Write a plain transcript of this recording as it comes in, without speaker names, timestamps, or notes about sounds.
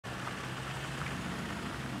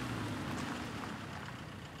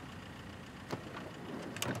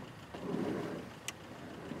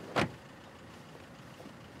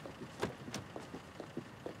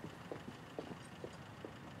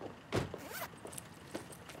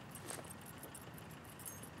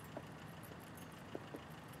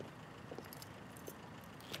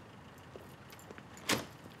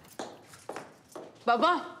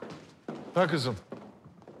Baba, Ha kızım.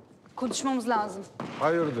 konuşmamız lazım.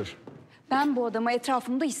 Hayırdır? Ben bu adamı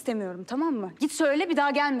etrafımda istemiyorum, tamam mı? Git söyle, bir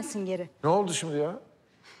daha gelmesin geri. Ne oldu şimdi ya?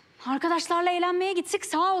 Arkadaşlarla eğlenmeye gittik,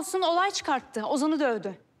 sağ olsun olay çıkarttı. Ozan'ı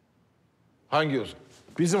dövdü. Hangi Ozan?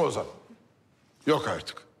 Bizim Ozan. Yok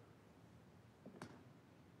artık.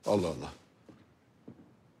 Allah Allah.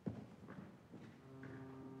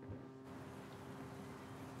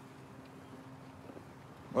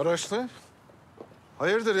 Maraşlı.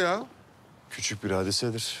 Hayırdır ya? Küçük bir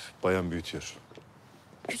hadisedir. Bayan büyütüyor.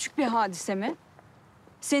 Küçük bir hadise mi?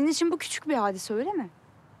 Senin için bu küçük bir hadise, öyle mi?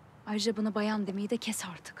 Ayrıca bana bayan demeyi de kes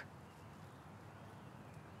artık.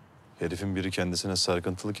 Herifin biri kendisine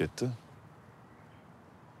sarkıntılık etti.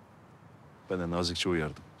 Ben de nazikçe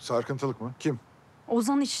uyardım. Sarkıntılık mı? Kim?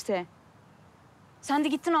 Ozan işte. Sen de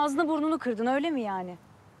gittin ağzını burnunu kırdın, öyle mi yani?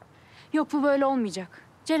 Yok, bu böyle olmayacak.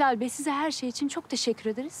 Celal Bey, size her şey için çok teşekkür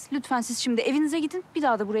ederiz. Lütfen siz şimdi evinize gidin, bir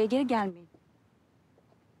daha da buraya geri gelmeyin.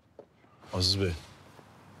 Aziz Bey,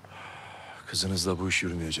 kızınızla bu iş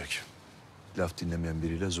yürümeyecek. Laf dinlemeyen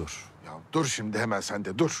biriyle zor. Ya dur şimdi hemen sen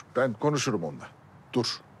de dur. Ben konuşurum onunla.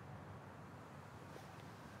 Dur.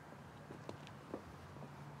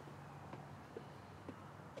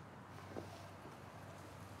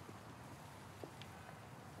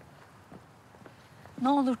 Ne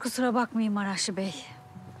olur kusura bakmayın Maraşlı Bey.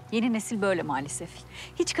 Yeni nesil böyle maalesef.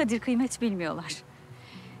 Hiç kadir kıymet bilmiyorlar.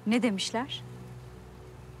 Ne demişler?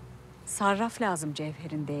 Sarraf lazım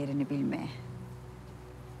cevherin değerini bilmeye.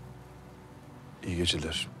 İyi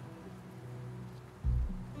geceler.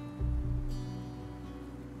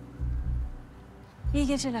 İyi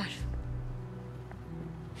geceler.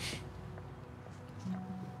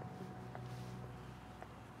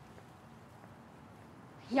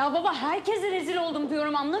 Ya baba, herkese rezil oldum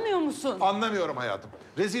diyorum, anlamıyor musun? Anlamıyorum hayatım.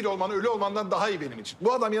 Rezil olman, ölü olmandan daha iyi benim için.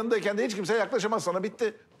 Bu adam yanındayken de hiç kimse yaklaşamaz sana.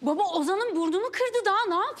 Bitti. Baba, Ozan'ın burnunu kırdı,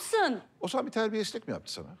 daha ne yapsın? O sana bir terbiyesizlik mi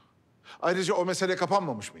yaptı sana? Ayrıca o mesele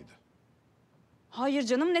kapanmamış mıydı? Hayır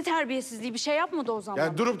canım, ne terbiyesizliği, bir şey yapmadı Ozan bana.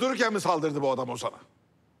 Yani durup dururken mi saldırdı bu adam o sana?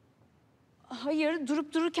 Hayır,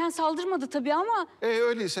 durup dururken saldırmadı tabii ama...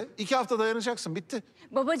 Öyleyse 2 hafta dayanacaksın. Bitti.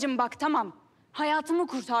 Babacığım bak, tamam. Hayatımı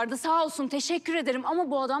kurtardı, sağ olsun, teşekkür ederim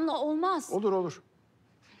ama bu adamla olmaz. Olur olur.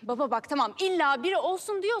 Baba bak, tamam, illa biri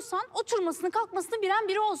olsun diyorsan oturmasını kalkmasını bilen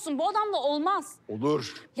biri olsun. Bu adamla olmaz.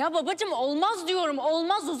 Olur. Ya babacığım, olmaz diyorum,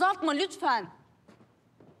 olmaz, uzatma lütfen.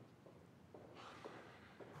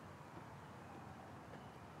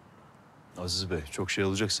 Aziz Bey, çok şey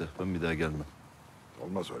olacaksa ben bir daha gelmem.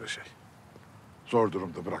 Olmaz öyle şey. Zor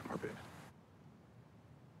durumda bırakma beni.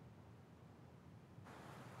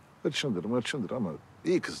 Hırçındır ama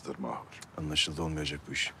iyi kızdır Mahur. Anlaşıldı, olmayacak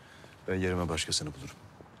bu iş. Ben yerime başkasını bulurum.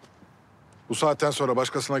 Bu saatten sonra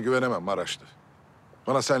başkasına güvenemem Maraşlı.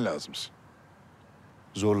 Bana sen lazımsın.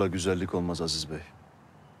 Zorla güzellik olmaz Aziz Bey.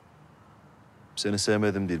 Seni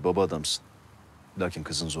sevmedim değil, baba adamsın. Lakin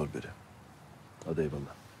kızın zor biri. Hadi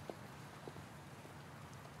eyvallah.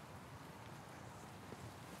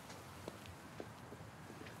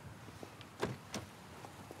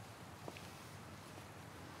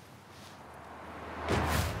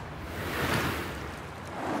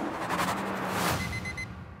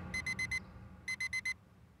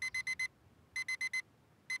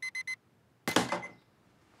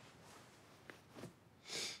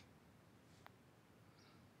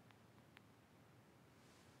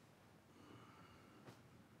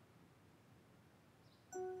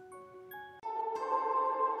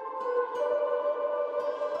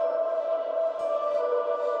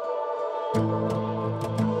 Thank you.